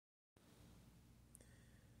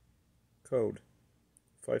Code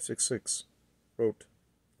 566. Rote.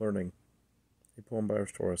 Learning. A poem by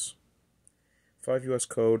Aristotle. 5 U.S.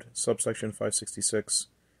 Code, subsection 566,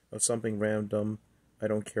 of something random, I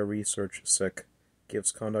don't care research, sick,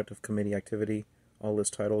 gives conduct of committee activity, all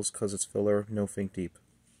list titles, cause it's filler, no think deep.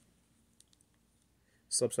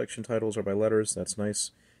 Subsection titles are by letters, that's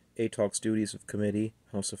nice. A talks duties of committee,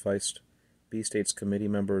 how sufficed. B states committee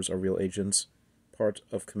members are real agents. Part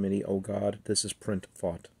of committee, oh God, this is print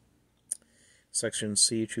thought. Section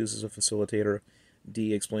C chooses a facilitator.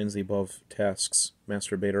 D explains the above tasks,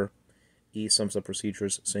 masturbator. E sums up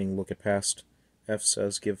procedures, saying look at past. F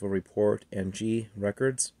says give a report. And G,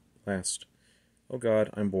 records, last. Oh God,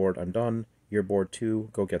 I'm bored, I'm done. You're bored too,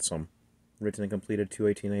 go get some. Written and completed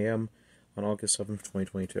 2:18 a.m. on August 7th,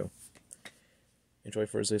 2022. Enjoy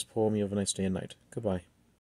Thursday's poem. You have a nice day and night. Goodbye.